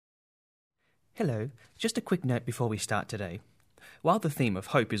Hello, just a quick note before we start today. While the theme of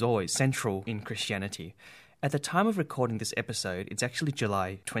hope is always central in Christianity, at the time of recording this episode, it's actually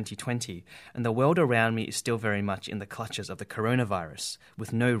July 2020, and the world around me is still very much in the clutches of the coronavirus,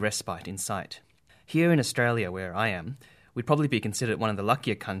 with no respite in sight. Here in Australia, where I am, we'd probably be considered one of the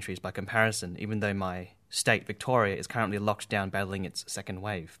luckier countries by comparison, even though my state, Victoria, is currently locked down battling its second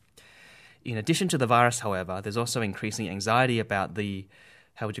wave. In addition to the virus, however, there's also increasing anxiety about the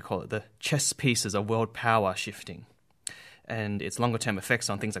chess pieces of world power shifting, and its longer-term effects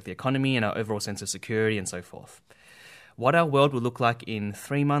on things like the economy and our overall sense of security and so forth. What our world will look like in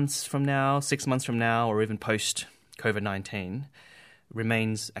 3 months from now, 6 months from now, or even post-COVID-19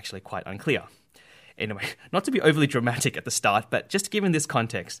 remains actually quite unclear. Anyway, not to be overly dramatic at the start, but just given this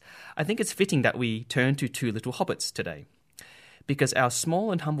context, I think it's fitting that we turn to two little hobbits today, because our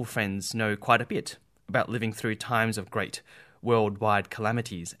small and humble friends know quite a bit about living through times of great worldwide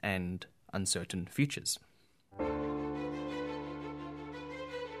calamities and uncertain futures.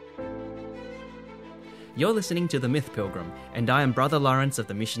 You're listening to The Myth Pilgrim, and I am Brother Lawrence of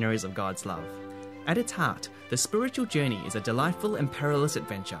the Missionaries of God's Love. At its heart, the spiritual journey is a delightful and perilous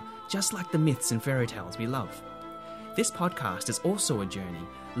adventure, just like the myths and fairy tales we love. This podcast is also a journey,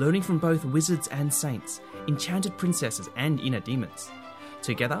 learning from both wizards and saints, enchanted princesses and inner demons.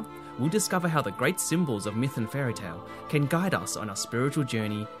 Together, we'll discover how the great symbols of myth and fairy tale can guide us on our spiritual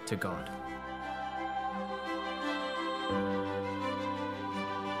journey to God.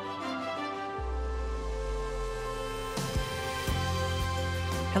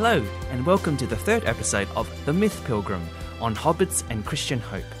 Hello, and welcome to the third episode of The Myth Pilgrim on Hobbits and Christian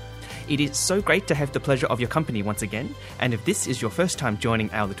Hope. It is so great to have the pleasure of your company once again, and if this is your first time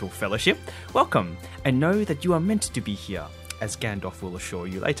joining our little fellowship, welcome, and know that you are meant to be here, as Gandalf will assure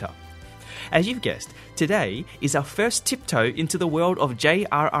you later. As you've guessed, today is our first tiptoe into the world of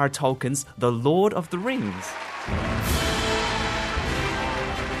J.R.R. Tolkien's The Lord of the Rings.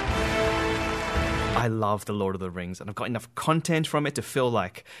 I love The Lord of the Rings, and I've got enough content from it to fill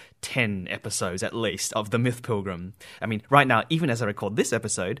like 10 episodes at least of The Myth Pilgrim. I mean, right now, even as I record this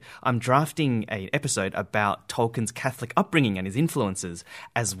episode, I'm drafting an episode about Tolkien's Catholic upbringing and his influences,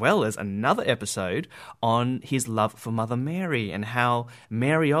 as well as another episode on his love for Mother Mary and how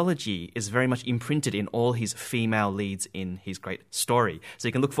Mariology is very much imprinted in all his female leads in his great story. So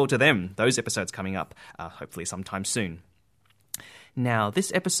you can look forward to those episodes coming up, hopefully sometime soon. Now,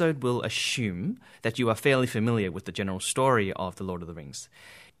 this episode will assume that you are fairly familiar with the general story of The Lord of the Rings.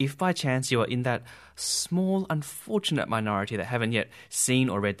 If by chance you are in that small, unfortunate minority that haven't yet seen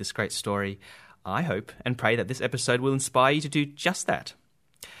or read this great story, I hope and pray that this episode will inspire you to do just that.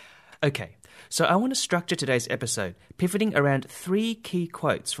 Okay, so I want to structure today's episode pivoting around 3 key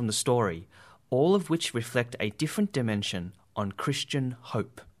quotes from the story, all of which reflect a different dimension on Christian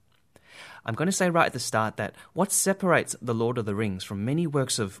hope. I'm going to say right at the start that what separates The Lord of the Rings from many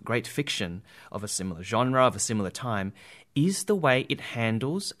works of great fiction of a similar genre, of a similar time, is the way it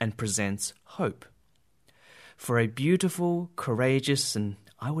handles and presents hope. For a beautiful, courageous, and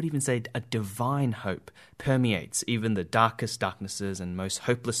I would even say a divine hope permeates even the darkest darknesses and most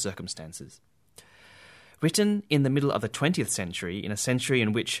hopeless circumstances. Written in the middle of the 20th century, in a century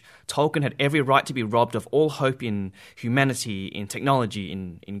in which Tolkien had every right to be robbed of all hope in humanity, in technology,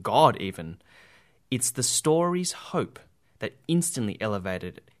 in God even, it's the story's hope that instantly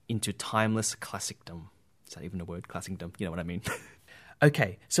elevated it into timeless classicdom. Is that even a word, classicdom? You know what I mean.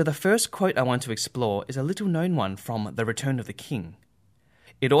 Okay, so the first quote I want to explore is a little-known one from The Return of the King.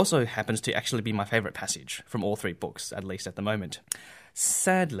 It also happens to actually be my favourite passage from all 3 books, at least at the moment.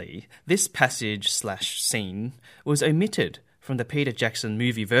 Sadly, this passage/scene was omitted from the Peter Jackson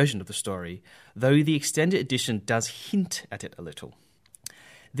movie version of the story, though the extended edition does hint at it a little.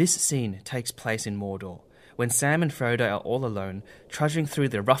 This scene takes place in Mordor, when Sam and Frodo are all alone, trudging through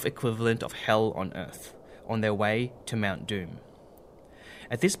the rough equivalent of hell on Earth, on their way to Mount Doom.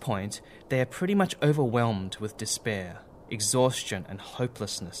 At this point, they are pretty much overwhelmed with despair, exhaustion, and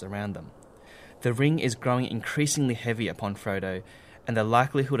hopelessness around them. The ring is growing increasingly heavy upon Frodo, and the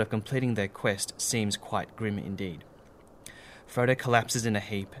likelihood of completing their quest seems quite grim indeed. Frodo collapses in a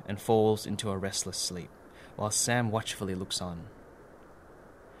heap and falls into a restless sleep, while Sam watchfully looks on.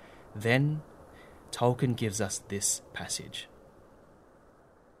 Then, Tolkien gives us this passage.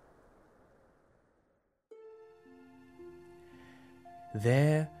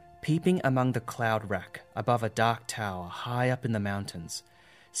 There, peeping among the cloud rack above a dark tower high up in the mountains,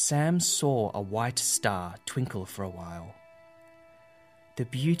 Sam saw a white star twinkle for a while. The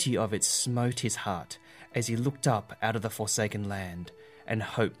beauty of it smote his heart as he looked up out of the forsaken land, and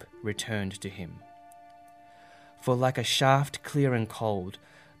hope returned to him. For like a shaft clear and cold,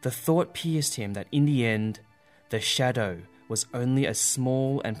 The thought pierced him that in the end, the shadow was only a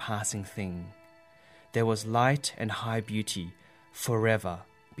small and passing thing. There was light and high beauty forever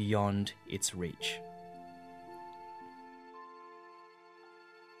beyond its reach.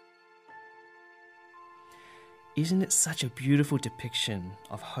 Isn't it such a beautiful depiction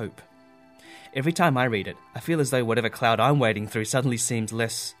of hope? Every time I read it, I feel as though whatever cloud I'm wading through suddenly seems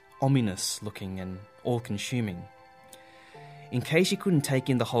less ominous looking and all-consuming. In case you couldn't take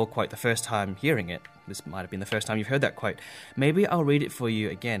in the whole quote the first time hearing it, this might have been the first time you've heard that quote, maybe I'll read it for you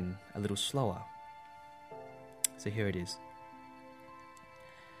again, a little slower. So here it is.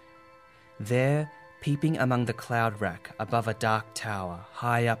 There, peeping among the cloud rack above a dark tower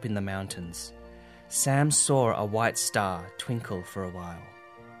high up in the mountains, Sam saw a white star twinkle for a while.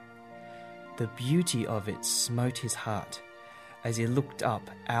 The beauty of it smote his heart as he looked up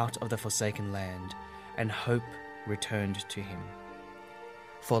out of the forsaken land, and hope returned to him.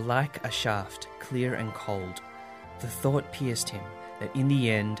 For like a shaft, clear and cold, the thought pierced him that in the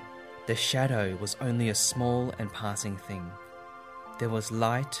end, the shadow was only a small and passing thing. There was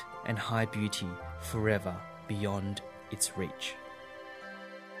light and high beauty forever beyond its reach.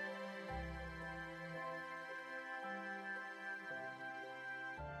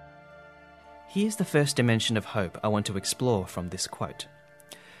 Here's the first dimension of hope I want to explore from this quote.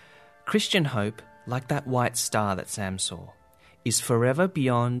 Christian hope, like that white star that Sam saw, is forever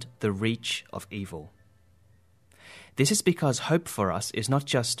beyond the reach of evil. This is because hope for us is not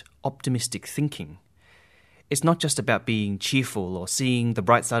just optimistic thinking. It's not just about being cheerful or seeing the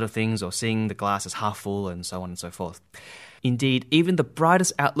bright side of things or seeing the glass as half full and so on and so forth. Indeed, even the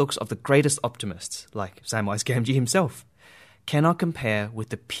brightest outlooks of the greatest optimists, like Samwise Gamgee himself, cannot compare with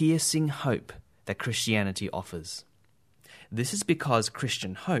the piercing hope that Christianity offers. This is because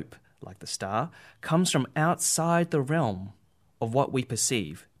Christian hope, like the star, comes from outside the realm of what we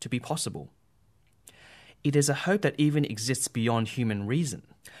perceive to be possible. It is a hope that even exists beyond human reason.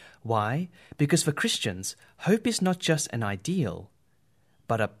 Why? Because for Christians, hope is not just an ideal,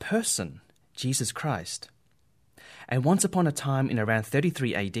 but a person, Jesus Christ. And once upon a time in around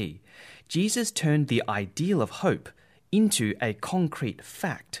 33 AD, Jesus turned the ideal of hope into a concrete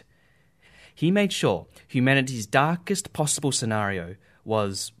fact. He made sure humanity's darkest possible scenario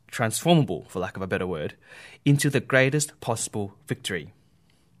was transformable, for lack of a better word, into the greatest possible victory.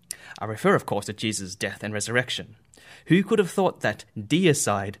 I refer, of course, to Jesus' death and resurrection. Who could have thought that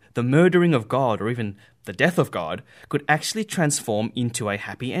deicide, the murdering of God, or even the death of God, could actually transform into a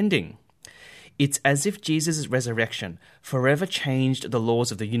happy ending? It's as if Jesus' resurrection forever changed the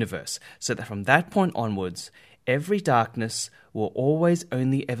laws of the universe, so that from that point onwards, every darkness will always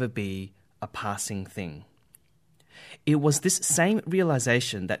only ever be a passing thing. It was this same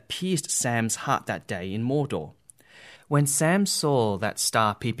realization that pierced Sam's heart that day in Mordor. When Sam saw that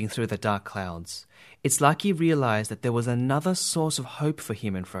star peeping through the dark clouds, it's like he realized that there was another source of hope for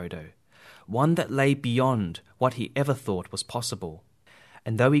him and Frodo, one that lay beyond what he ever thought was possible.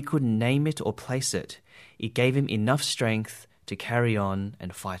 And though he couldn't name it or place it, it gave him enough strength to carry on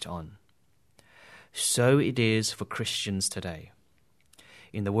and fight on. So it is for Christians today.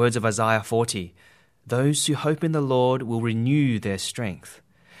 In the words of Isaiah 40, those who hope in the Lord will renew their strength.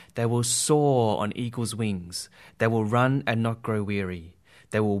 They will soar on eagle's wings. They will run and not grow weary.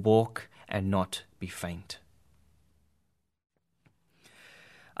 They will walk and not be faint.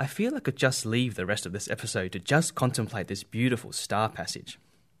 I feel I could just leave the rest of this episode to just contemplate this beautiful star passage.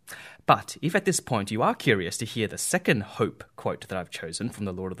 But if at this point you are curious to hear the second hope quote that I've chosen from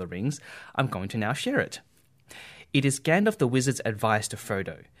The Lord of the Rings, I'm going to now share it. It is Gandalf the Wizard's advice to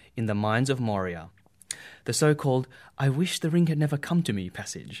Frodo in the Mines of Moria, the so-called "I wish the ring had never come to me"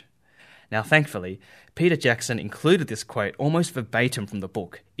 passage. Now, thankfully, Peter Jackson included this quote almost verbatim from the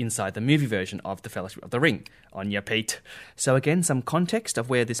book inside the movie version of The Fellowship of the Ring. On ya, Pete. So again, some context of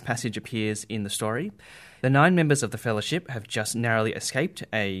where this passage appears in the story. The 9 members of the Fellowship have just narrowly escaped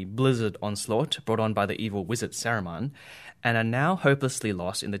a blizzard onslaught brought on by the evil wizard Saruman, and are now hopelessly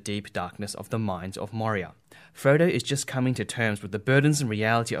lost in the deep darkness of the Mines of Moria. Frodo is just coming to terms with the burdens and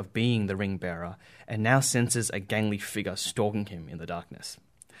reality of being the ring-bearer, and now senses a gangly figure stalking him in the darkness.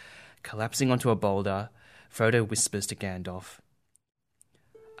 Collapsing onto a boulder, Frodo whispers to Gandalf,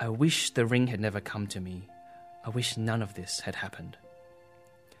 "I wish the ring had never come to me. I wish none of this had happened."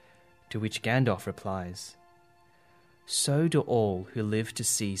 To which Gandalf replies, "So do all who live to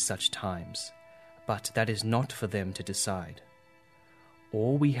see such times, but that is not for them to decide.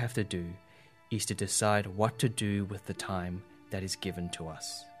 All we have to do is to decide what to do with the time that is given to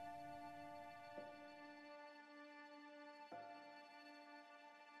us."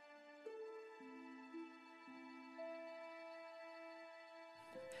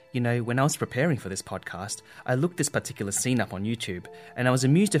 You know, when I was preparing for this podcast, I looked this particular scene up on YouTube, and I was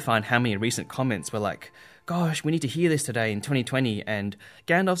amused to find how many recent comments were like, "Gosh, we need to hear this today in 2020," and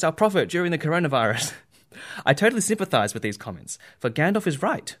 "Gandalf's our prophet during the coronavirus." I totally sympathise with these comments, for Gandalf is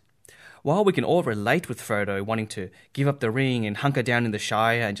right. While we can all relate with Frodo wanting to give up the ring and hunker down in the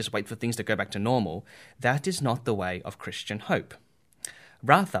Shire and just wait for things to go back to normal, that is not the way of Christian hope.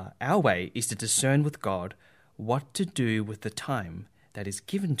 Rather, our way is to discern with God what to do with the time that is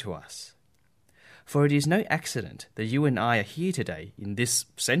given to us. For it is no accident that you and I are here today in this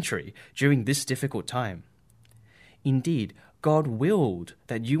century during this difficult time. Indeed, God willed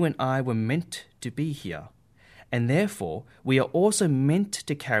that you and I were meant to be here. And therefore, we are also meant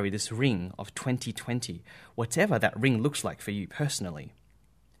to carry this ring of 2020, whatever that ring looks like for you personally.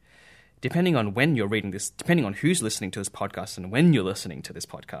 Depending on when you're reading this, depending on who's listening to this podcast and when you're listening to this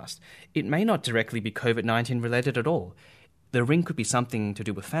podcast, it may not directly be COVID-19 related at all. The ring could be something to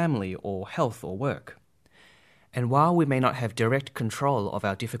do with family or health or work. And while we may not have direct control of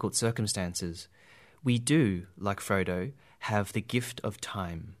our difficult circumstances, we do, like Frodo, have the gift of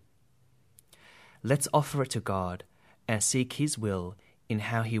time. Let's offer it to God and seek His will in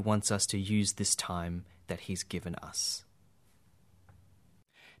how He wants us to use this time that He's given us.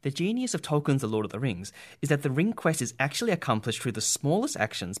 The genius of Tolkien's The Lord of the Rings is that the ring quest is actually accomplished through the smallest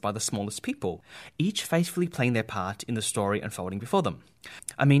actions by the smallest people, each faithfully playing their part in the story unfolding before them.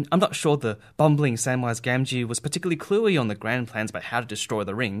 I mean, I'm not sure the bumbling Samwise Gamgee was particularly cluey on the grand plans about how to destroy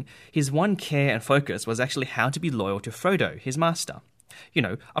the ring. His one care and focus was actually how to be loyal to Frodo, his master. You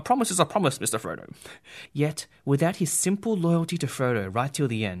know, a promise is a promise, Mr. Frodo. Yet, without his simple loyalty to Frodo right till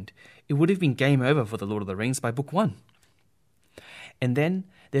the end, it would have been game over for the Lord of the Rings by Book 1. And then,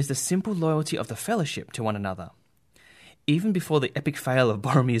 there's the simple loyalty of the Fellowship to one another. Even before the epic fail of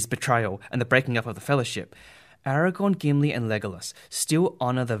Boromir's betrayal and the breaking up of the Fellowship, Aragorn, Gimli and Legolas still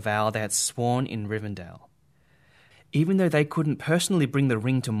honour the vow they had sworn in Rivendell. Even though they couldn't personally bring the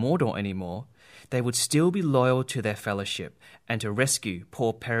ring to Mordor anymore, they would still be loyal to their fellowship and to rescue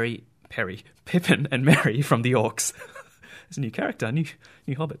poor Pippin and Merry from the orcs. It's a new character, new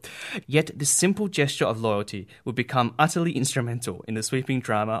Hobbit. Yet this simple gesture of loyalty would become utterly instrumental in the sweeping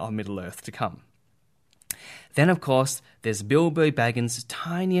drama of Middle-earth to come. Then, of course, there's Bilbo Baggins'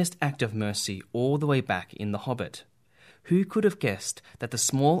 tiniest act of mercy all the way back in The Hobbit. Who could have guessed that the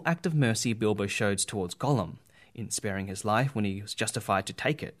small act of mercy Bilbo showed towards Gollum, in sparing his life when he was justified to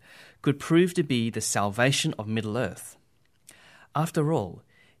take it, could prove to be the salvation of Middle-earth? After all,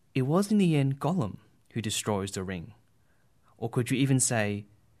 it was in the end Gollum who destroys the ring. Or could you even say,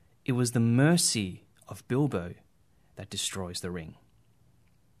 it was the mercy of Bilbo that destroys the ring?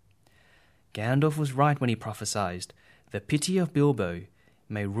 Gandalf was right when he prophesied, "The pity of Bilbo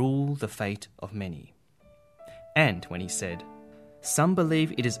may rule the fate of many." And when he said, "Some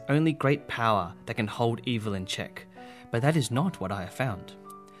believe it is only great power that can hold evil in check, but that is not what I have found.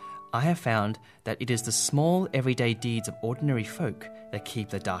 I have found that it is the small everyday deeds of ordinary folk that keep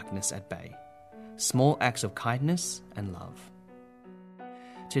the darkness at bay. Small acts of kindness and love."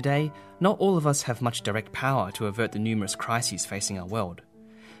 Today, not all of us have much direct power to avert the numerous crises facing our world,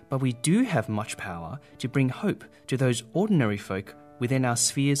 but we do have much power to bring hope to those ordinary folk within our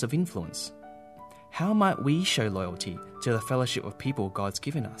spheres of influence. How might we show loyalty to the fellowship of people God's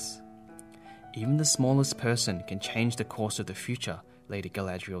given us? Even the smallest person can change the course of the future, Lady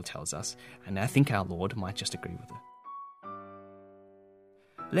Galadriel tells us, and I think our Lord might just agree with her.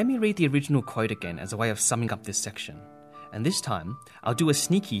 Let me read the original quote again as a way of summing up this section. And this time, I'll do a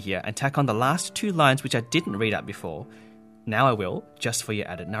sneaky here and tack on the last two lines which I didn't read out before. Now I will, just for your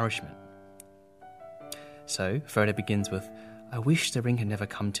added nourishment. So, Frodo begins with, "I wish the ring had never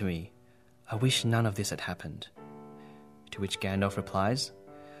come to me. I wish none of this had happened." To which Gandalf replies,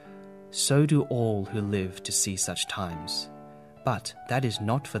 "So do all who live to see such times. But that is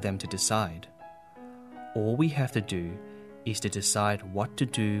not for them to decide. All we have to do is to decide what to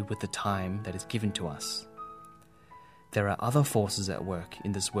do with the time that is given to us. There are other forces at work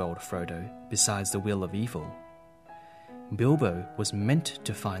in this world, Frodo, besides the will of evil. Bilbo was meant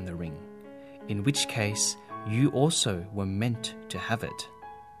to find the ring, in which case you also were meant to have it.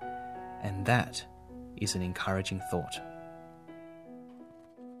 And that is an encouraging thought."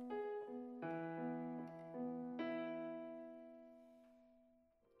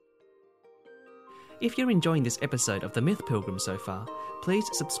 If you're enjoying this episode of The Myth Pilgrim so far, please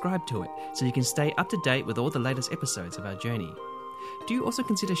subscribe to it so you can stay up to date with all the latest episodes of our journey. Do also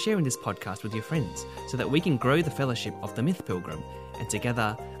consider sharing this podcast with your friends so that we can grow the fellowship of The Myth Pilgrim and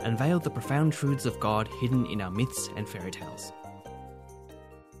together unveil the profound truths of God hidden in our myths and fairy tales.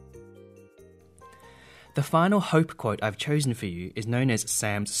 The final hope quote I've chosen for you is known as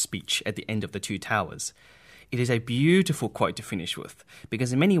Sam's speech at the end of The Two Towers. It is a beautiful quote to finish with,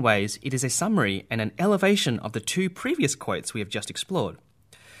 because in many ways it is a summary and an elevation of the two previous quotes we have just explored.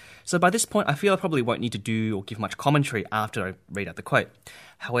 So by this point, I feel I probably won't need to do or give much commentary after I read out the quote.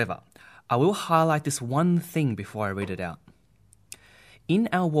 However, I will highlight this one thing before I read it out. In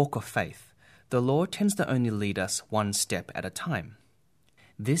our walk of faith, the Lord tends to only lead us one step at a time.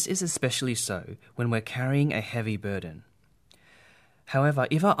 This is especially so when we're carrying a heavy burden. However,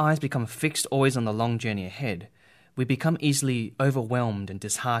 if our eyes become fixed always on the long journey ahead, we become easily overwhelmed and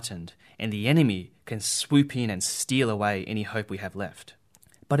disheartened, and the enemy can swoop in and steal away any hope we have left.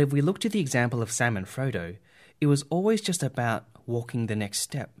 But if we look to the example of Sam and Frodo, it was always just about walking the next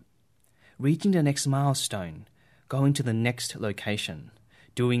step, reaching the next milestone, going to the next location,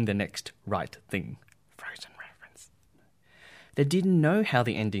 doing the next right thing. Frozen reference. They didn't know how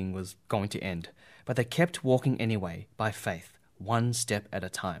the ending was going to end, but they kept walking anyway, by faith, one step at a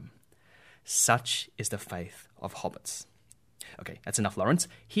time. Such is the faith of hobbits. Okay, that's enough, Lawrence.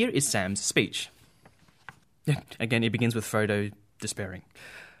 Here is Sam's speech. Again, it begins with Frodo despairing.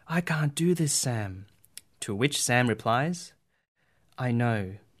 "I can't do this, Sam." To which Sam replies, "I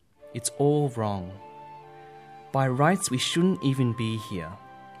know. It's all wrong. By rights, we shouldn't even be here,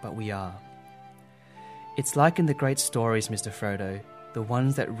 but we are. It's like in the great stories, Mr. Frodo, the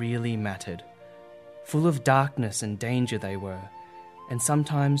ones that really mattered. Full of darkness and danger they were, and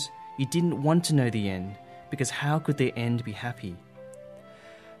sometimes you didn't want to know the end, because how could the end be happy?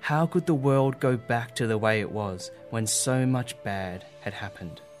 How could the world go back to the way it was when so much bad had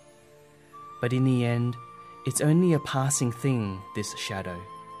happened? But in the end, it's only a passing thing, this shadow.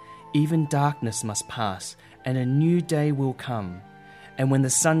 Even darkness must pass, and a new day will come. And when the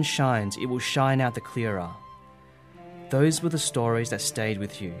sun shines, it will shine out the clearer. Those were the stories that stayed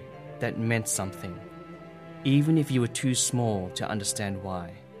with you, that meant something, even if you were too small to understand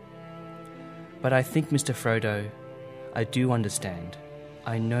why. But I think, Mr. Frodo, I do understand.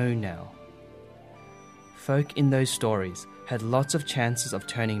 I know now. Folk in those stories had lots of chances of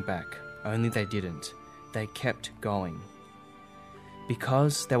turning back, only they didn't. They kept going.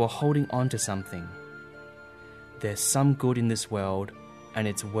 Because they were holding on to something. There's some good in this world, and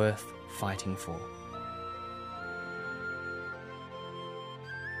it's worth fighting for."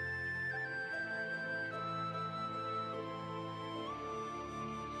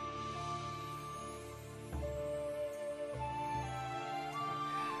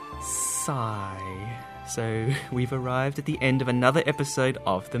 Sigh. So we've arrived at the end of another episode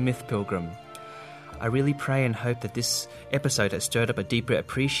of The Myth Pilgrim. I really pray and hope that this episode has stirred up a deeper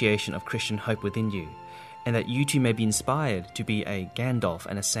appreciation of Christian hope within you, and that you too may be inspired to be a Gandalf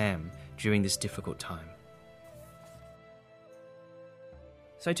and a Sam during this difficult time.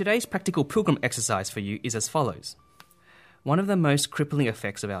 So today's practical pilgrim exercise for you is as follows. One of the most crippling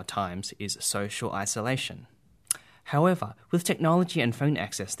effects of our times is social isolation. However, with technology and phone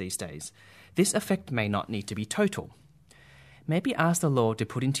access these days, this effect may not need to be total. Maybe ask the Lord to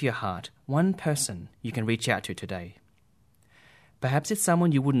put into your heart one person you can reach out to today. Perhaps it's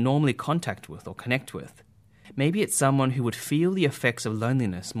someone you wouldn't normally contact with or connect with. Maybe it's someone who would feel the effects of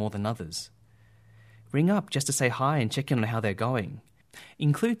loneliness more than others. Ring up just to say hi and check in on how they're going.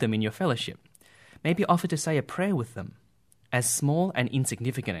 Include them in your fellowship. Maybe offer to say a prayer with them. As small and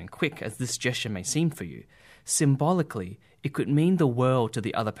insignificant and quick as this gesture may seem for you, symbolically, it could mean the world to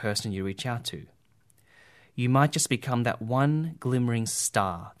the other person you reach out to. You might just become that one glimmering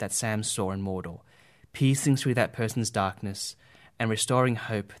star that Sam saw in Mordor, piercing through that person's darkness and restoring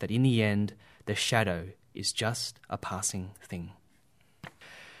hope that in the end, the shadow is just a passing thing.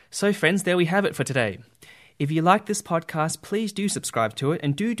 So friends, there we have it for today. If you like this podcast, please do subscribe to it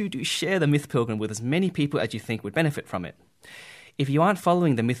and do share The Myth Pilgrim with as many people as you think would benefit from it. If you aren't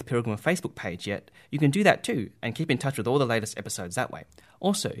following the Myth Pilgrim Facebook page yet, you can do that too and keep in touch with all the latest episodes that way.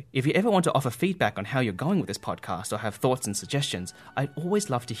 Also, if you ever want to offer feedback on how you're going with this podcast or have thoughts and suggestions, I'd always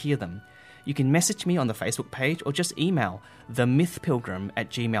love to hear them. You can message me on the Facebook page or just email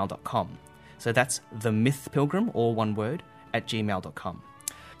themythpilgrim@gmail.com. So that's themythpilgrim, all one word, @gmail.com.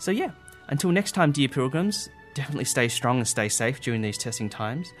 So yeah, until next time, dear pilgrims, definitely stay strong and stay safe during these testing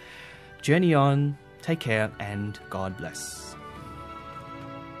times. Journey on, take care, and God bless.